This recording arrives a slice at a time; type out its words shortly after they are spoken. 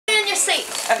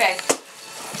Okay.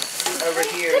 Over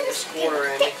here in this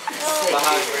corner, Amy.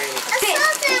 Behind Granny.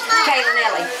 Kayla,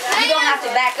 Nelly, you don't have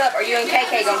to back up or you and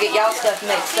KK gonna get y'all stuff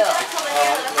mixed up.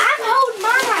 I'm holding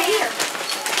mine right here.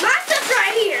 My stuff's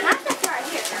right here. My stuff's right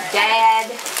here.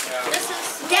 Dad. This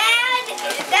is Dad.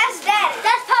 That's Dad.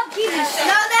 That's Pop Jesus.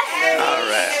 No, that's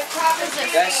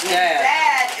That's Dad.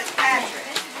 Dad is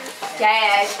Patrick.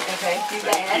 Dad. Okay, you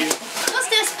Dad. What's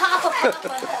this Papa?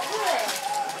 Papa.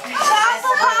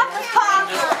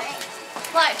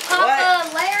 Like Papa,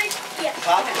 Larry? Yeah.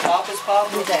 Papa's Papa?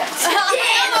 Who's that?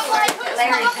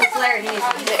 Larry, that's Larry. He needs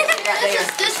to sit right there.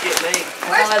 Get me.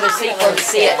 There's no other seat for him to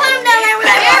sit. Put him down there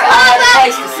with There's no other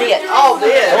place to sit. Oh,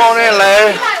 this. Come on in,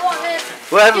 Larry.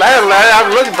 Well, Larry, I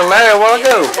was looking for Larry a while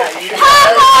ago.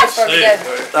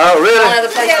 Oh, really? One other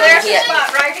place for him to sit.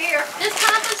 Right here. This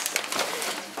Papa's?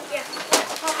 Yeah.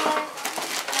 Papa.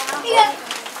 Yeah.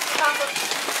 Papa.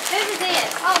 Who's this?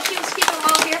 Oh, she was skipping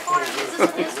them over here for him. Is this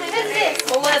who's this?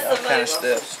 Melissa Kind of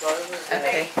stuff.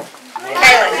 Okay.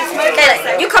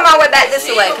 Kayla, you come all the way back this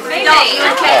way. Cause if you don't, you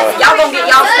and Kayla, y'all gonna get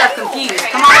y'all stuff confused.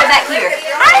 Come all the way back here.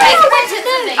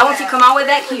 I want you to come all the way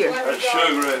back here. That's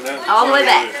sugar right now. All the way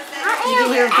back. You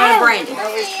get here in front of Brandon.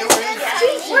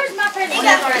 Where's my present?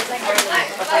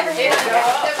 Over here.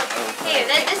 Here,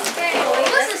 this is very cool.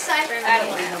 What's the cipher?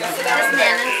 That's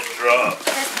Nana.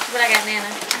 That's what I got, Nana.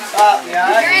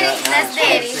 Granny, that's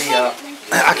Daddy.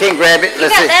 I can't grab it. You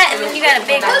Let's got see. that, and then you got a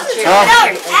big one.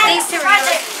 Huh? These two right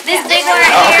there. This big one right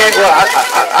Oh, here. okay, well,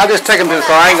 I'll just take them to the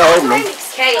car. I ain't gonna open them.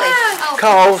 Kaylee.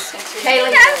 Cause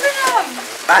Kaylee.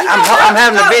 I'm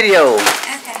having a video.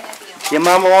 Your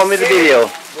mama want me to video.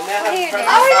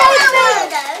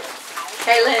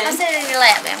 Kaylin. I'll sit it in your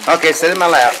lap, then. Okay, sit in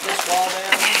my lap.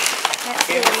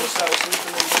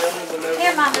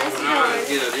 Here, Mama, this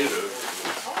is yours.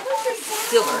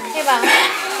 Silver. Here, Mama.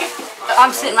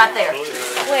 I'm sitting right there.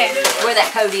 Where? Where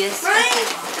that coat is.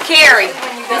 Carrie.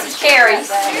 This is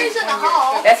Carrie's. Here's in the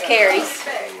hall. That's Carrie's.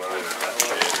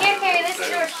 Here, Carrie, this is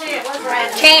yours too. What's right?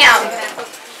 Cam.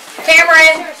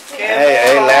 Cameron.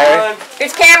 Hey, Larry.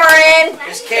 Here's Cameron.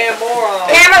 It's Cam Moron.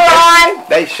 Cameron.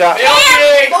 They shot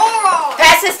Milky!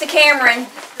 Pass this to Cameron.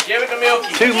 Give it to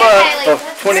Milky. 2 months for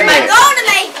 20 minutes. Go to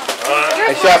me.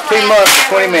 They shot 2 months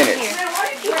for 20 minutes.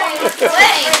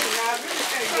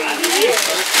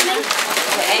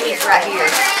 Amy's right here.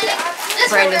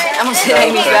 Brandon, I'm gonna sit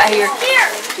Amy's right here. Here.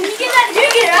 Can you get that? You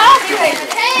get it off here.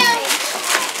 Cam.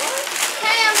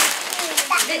 Cam.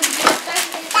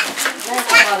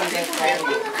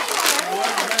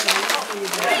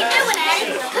 What are you doing,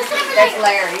 Addy? That's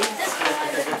Larry.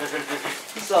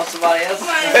 You saw somebody else.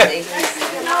 Now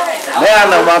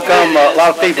I know why come a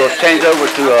lot of people have changed over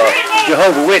to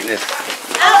Jehovah's Witness.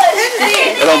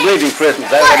 They don't believe in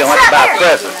Christmas. That way they don't have to buy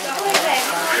presents.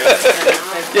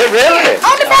 Yeah, really?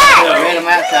 On the back. Get them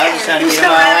out. I'm just trying to get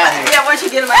them all out here. Yeah, once you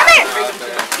get them out.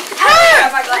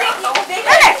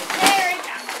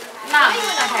 No.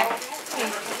 Okay.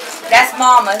 That's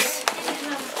Mama's.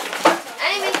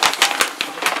 Amy.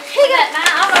 He got mine.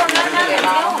 I don't know where it's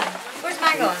going. Where's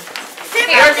mine going?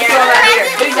 Yours is going right here.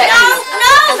 Who's that?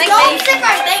 Don't sit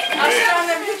right there.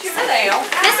 Sit down.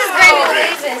 This is Granny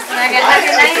Louise's. And I got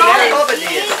your name on it. Bubba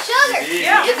did. Sugar.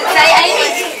 Does it say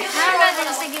Amy? How am I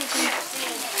going to give it to you?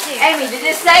 Amy, did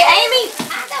it say Amy?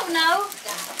 I don't know.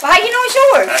 Well, how do you know it's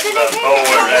yours? Look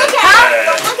at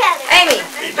it. Amy,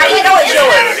 how do you know it's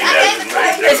yours?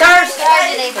 It's hers?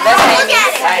 That's Amy's.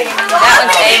 That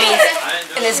one's Amy's.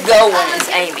 And this gold one is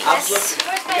Amy's. You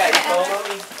got your phone on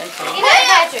you? You know,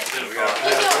 Patrick.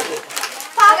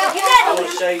 Papa, get that. I want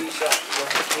to show you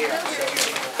something here.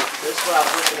 This is what I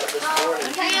was looking up this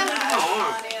morning.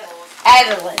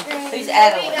 Adeline. Who's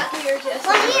Adeline?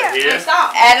 One here.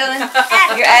 Adeline?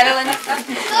 You're Adeline?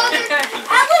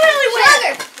 I literally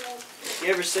went.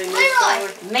 You ever seen this color?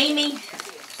 Mimi?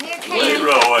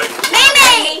 Leroy.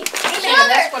 Mimi.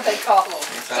 That's what they call them.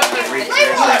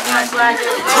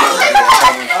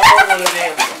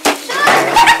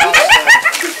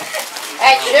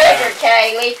 That's sugar,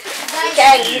 Kaylee.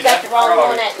 Kaylee, you got the wrong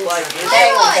one at the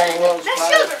Kaylee thing. That's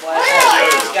sugar.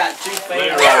 It's got 2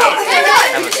 fingers.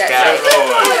 I'm a sky.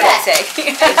 That's it.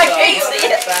 I can't see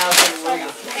it.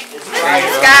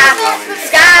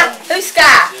 Sky. Who's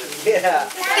Sky? Yeah.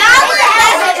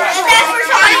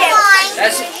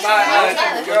 That's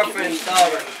my girlfriend's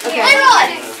daughter.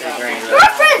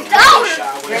 Girlfriend's daughter.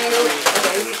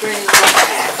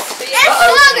 It's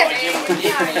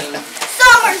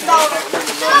Summer's daughter.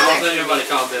 Everybody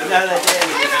called that. No, they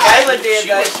didn't. Kayla did,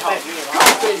 guys.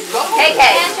 KK.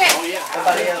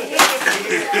 Nobody else.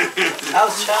 I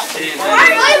was shocked.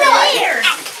 Why are you here?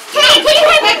 Can you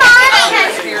take me mine?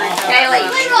 Kaylee.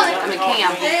 I mean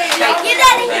Cam. Get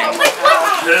that in here. Wait.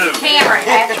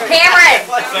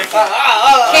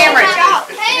 Cameron.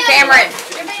 Cameron.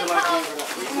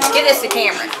 Give this to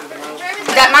Cameron.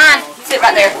 Is that mine? Sit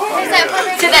right there.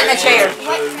 Sit that in the chair.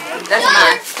 That's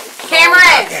mine.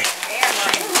 Cameron.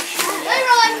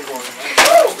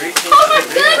 Oh my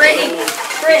goodness.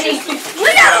 Brittany. We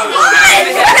got one.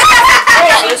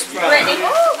 Brittany.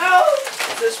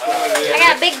 I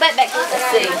got a big butt back there.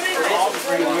 Let's see.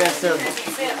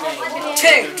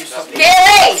 2.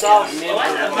 Kelly.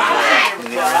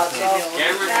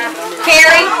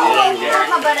 Carrie.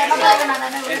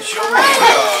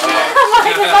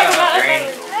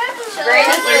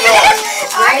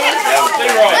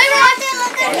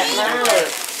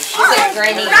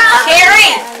 Granny.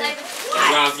 Carrie.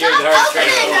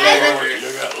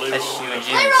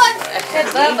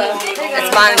 That's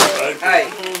mine. Hey.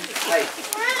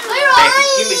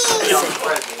 Give me some of your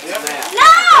presents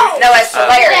now. No, that's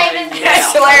Solaire. That's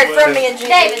Solaire from me and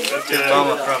Judy. David.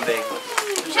 Mama from Big.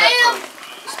 It's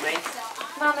me.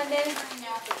 Mom and Daddy.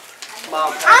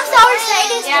 Mom. I'm sorry to say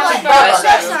this, but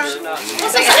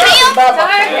this is him.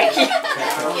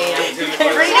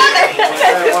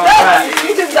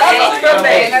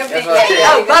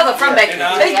 Oh, Bubba from Bacon.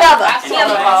 Who's Bubba? Him.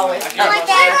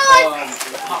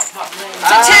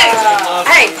 So 2.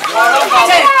 Hey, 2. Who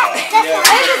is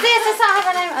this? That's not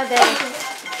her name. Oh, Daddy.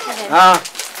 Huh?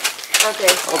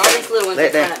 Okay, all these little ones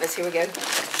in front of us. Here we go.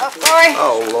 Oh, sorry.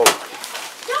 Oh, Lord.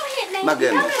 Don't hit me. My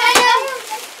goodness.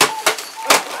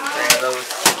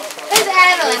 Who's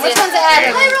Adeline? Which one's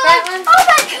Adeline? That one? Oh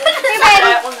my goodness. Hey,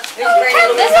 baby.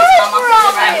 This one's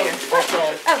right here.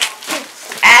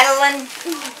 Adeline.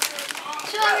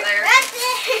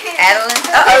 Adeline.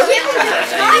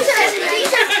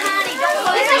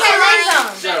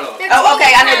 Oh,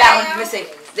 okay, I know that one. Let me see.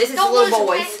 This is the little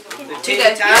boys. Two go.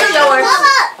 This is yours.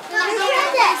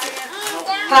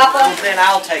 Papa. Then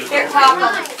I'll take Here, it.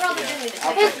 Papa.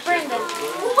 Who's Brenda?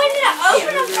 When did I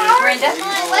open them for? Brenda.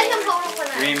 Let him hold them for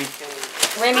that. Remy.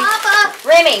 Remy. Papa.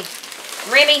 Remy.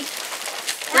 Remy.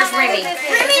 Where's Remy?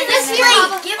 Remy, this way.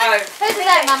 Give it. Who's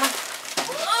that, Mama?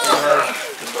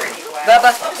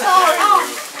 Bubba. Sorry.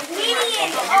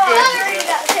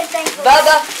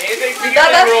 Bubba. You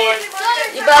Bubba?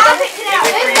 You Bubba?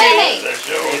 Who's Mimi?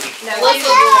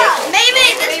 Mimi,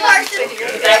 this person.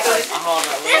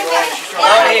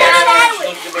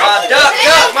 Duck.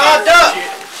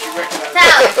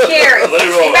 Tyler. Carrie.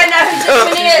 Anybody know who this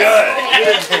one is?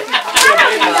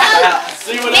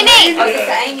 Mimi. Oh, is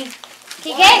this Amy? Can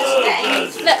you catch?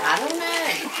 Look. I don't know.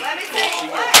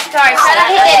 Sorry, shut up.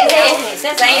 Hit Daddy's head. It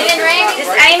says Amy. This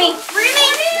is Amy. Remy,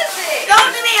 go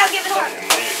to me. I'll give it to her.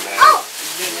 Oh.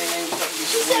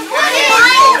 She said, what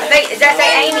Does that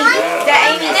say Amy? Is that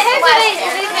Amy? I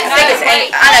think it's Amy.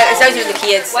 I know. It's those are the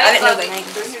kids. I didn't know the name.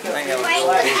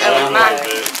 That was mine.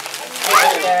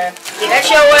 That's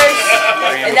yours.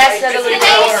 And that's the other little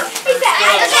girl.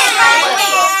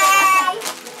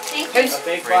 Who's?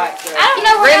 I don't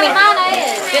know where mine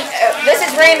is. This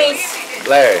is Remy's.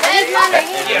 Larry,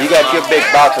 you got your big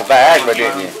box of Viagra,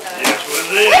 didn't you?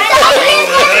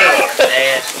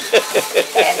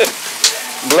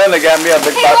 Belinda got me a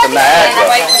big box of Niagara.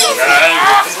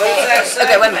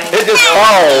 Okay, wait a minute. It just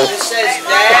falls. It says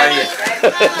Dad.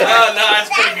 Oh, no, that's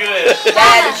pretty good.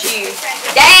 Dad is you.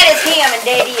 Dad is him and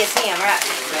Daddy is him, right?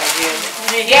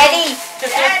 Daddy.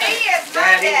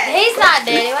 He's not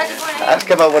Daddy. I just want to. I just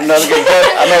come up with another good joke.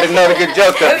 I made another good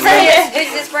joke up Who's there. this? Who's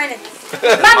this, Brandon?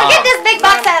 Mama, get this big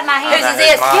box out of my hand. Whose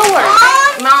is this? Yours.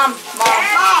 Mom.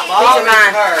 These are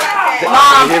mine. Can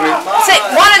Mom. you hear me? See,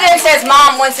 one of them says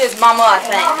Mom, one says Mama, I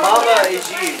think. Mama is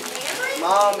you.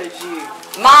 Mom is you.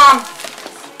 Mom.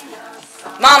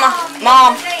 Mama.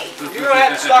 Mom. You're going to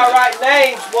have to start writing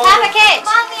names, Have woman. a catch.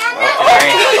 Oh,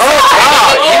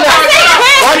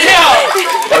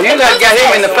 God. You not got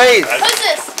him in the face. Who's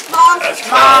this? Mom. Well,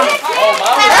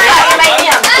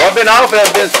 I've been off and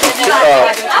I've been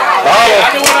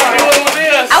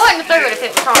I wouldn't throw it if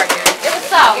it was hard. It was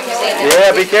soft.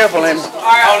 yeah, be careful, him.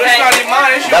 Oh, that's not even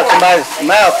mine. It's Got somebody's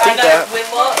mouth teeth out. With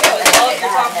luck, you're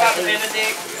talking about the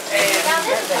Benedict and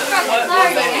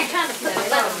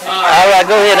All right,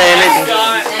 go ahead, Amy.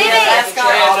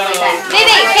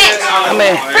 Bibi, catch. Come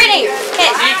here. Brittany,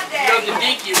 catch. Go to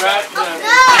Dinky, right?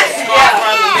 Oh,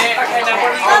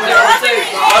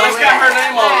 it's got her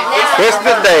name on it.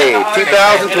 Christmas Day,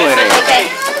 2020.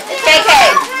 KK.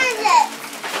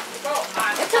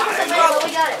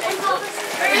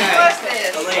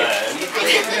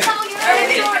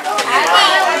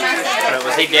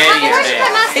 Was he daddy or dad?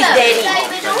 He's Daddy.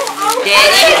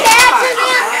 Daddy.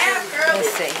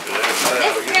 Let's see.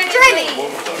 This is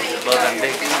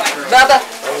Bubba?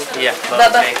 Yeah,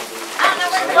 Bubba. I don't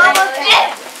know where the bubble is.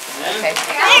 Okay.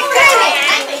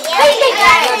 Whose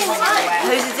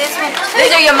Whose is this one?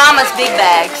 These are your mama's big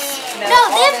bags. No,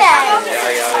 their bags.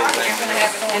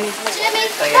 Jimmy,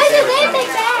 those are their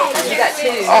big bags. You got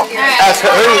two. Oh, that's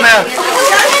who's now?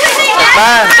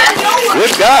 Mine.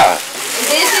 Good God.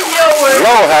 This is yours.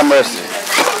 Lord have mercy.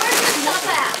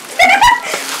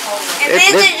 And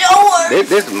this is yours.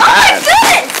 This is mine.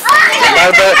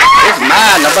 It's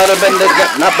mine. Nobody been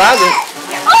not bothered.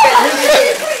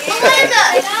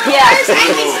 Yeah.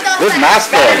 This is my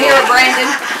stuff. Here, Brandon.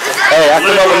 Hey, I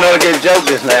come over and another good joke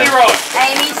just now.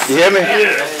 Amy's. You hear me?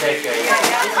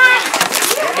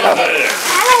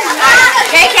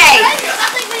 KK.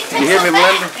 You hear me,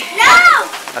 Melinda? No.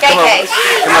 Come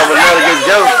over another good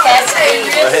joke.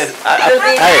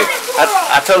 Hey,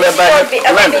 I told everybody,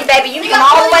 Melinda. Baby, you come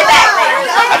all the way back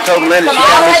now. I told Melinda she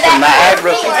got me some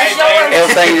Niagara.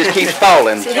 Everything just keeps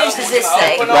falling. So whose does this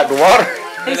say? Like the water.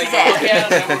 Whose is that?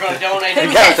 You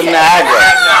got me some Niagara.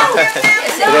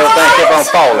 But everything kept on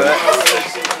falling.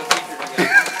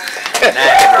 Who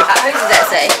does that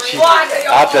say?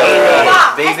 I'll tell you.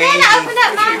 BB. Open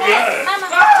up my bag. Mama.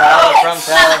 Tyler from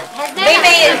Tyler. BB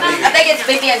and I think it's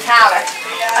BB and Tyler.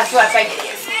 That's what I think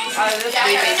it is.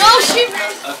 No, shoot.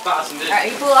 Alright,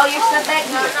 you pull all your stuff back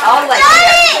here. All the way.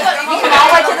 You come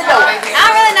all the way to the door. I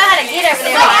don't really know how to get over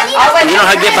there. All the way You know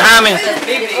how to get behind me?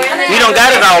 You don't got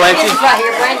it all, ain't you? Right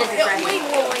here, Brandon's is right here.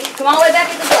 Come all the way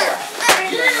back to the door.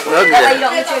 Look That way at you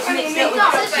don't get yours mixed up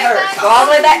with hers. Go all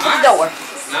the way back to the door.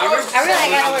 I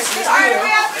really got to work.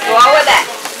 Go all the way back.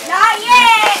 Not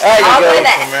yet. There you All the go. way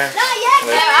back. Not yet.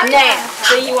 Now,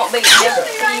 so you won't be yours mixed up.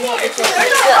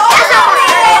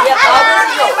 Yep, all this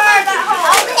is yours.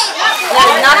 No,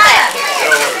 not that.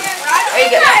 There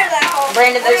you go.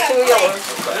 Brandon, those two are yours.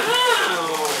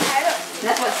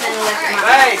 That's what Santa left in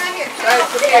my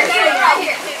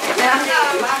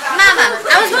Mama,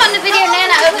 I was wanting to video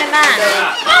Nana opening mine.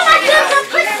 Oh my goodness, I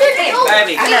put it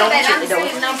Baby. I know, shut the door.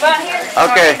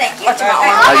 Okay. Watch my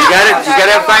arm. You got it? You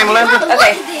got everything, Melinda?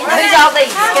 Okay, who's all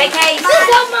these? KK's?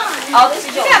 All this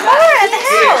is yours. got more at the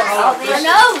house. All these? I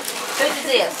know. Whose is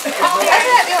this? All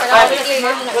this is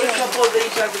yours.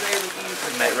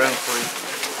 Make room for you.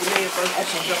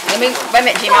 Let me, wait a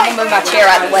minute, Jim, I'm going to move my chair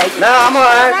out of the way. No, I'm all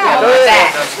right. Go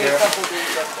ahead.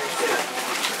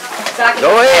 So I can Go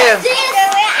ahead.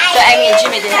 So Amy and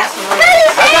Jimmy didn't have some room.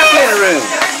 I got plenty of room.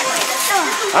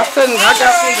 I'm sitting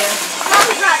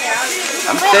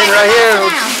right here.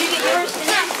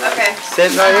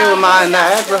 Sitting right here with my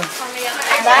Niagara.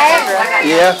 Niagara.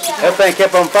 Yeah, everything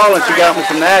kept on falling. She got me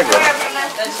some Niagara.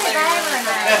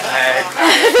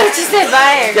 She said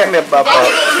Niagara. Get me a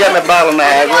bottle of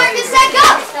Niagara.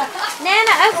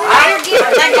 Nana, open your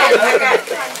gift.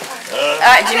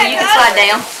 Alright, Jimmy, you can slide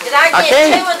down. I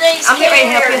can't. I'm getting ready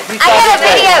to help you. You I got a slide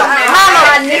this way. video. Mama,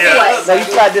 run this way. No, you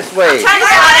slide this way. Trying to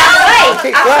slide out of the way. I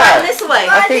can't I'm slide. sliding this way.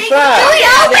 I can't slide.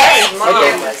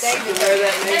 Okay.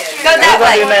 Go that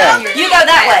What way. we gonna do now? You go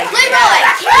that way.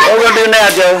 What we gonna do now,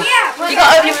 Joe? You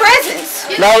gonna open your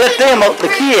presents. No, let them, the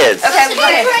kids. Okay, go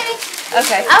ahead.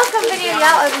 Okay. I was going to video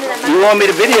y'all opening up. You want me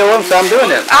to video them, so I'm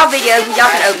doing it. I'll video them. Y'all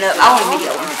can open up. I want to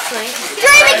video them.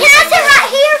 Dreamy, can I sit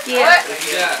right here? Yeah.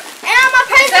 And all my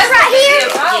presents right here?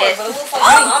 Yes.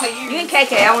 You and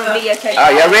KK. I want to video KK.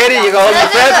 Are y'all ready? You gonna open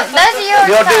the presents? Those are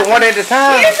yours. You gonna do it one at a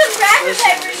time? Here's some wrapping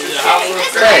paper.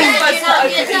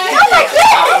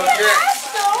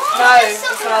 Hey.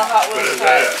 Oh my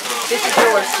goodness. This is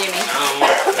yours, Jimmy.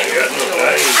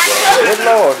 Good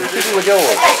Lord, this was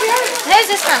yours. Who's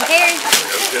this from, Carrie?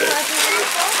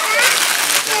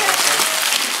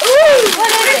 Ooh,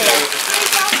 what is this?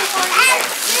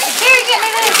 Carrie, get me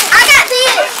this. I got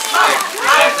this.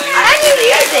 How do you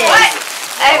use this?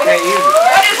 Can't use it.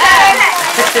 What is that?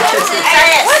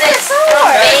 What's it for?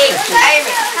 Big.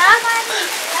 Huh?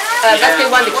 Must be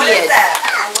one of the kids.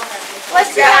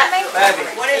 What's you got me?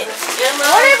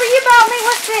 Whatever you bought me,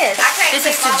 what's this? This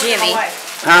is to Jimmy.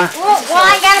 Huh? Well,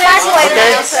 I ain't got a microwave.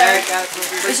 Okay.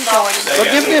 This is yours. Well,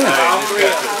 give it to me.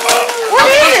 What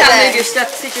I'm is trying to move it? your stuff,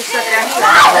 sit your stuff down here.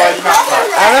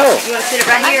 I know. You want to sit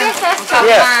it right here? I guess that's On top of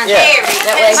Yeah, mine. yeah.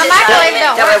 That way, My microwave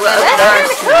don't that way work. we'll That's open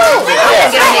ours. kind of cool.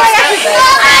 Get them mixed up,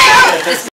 babe.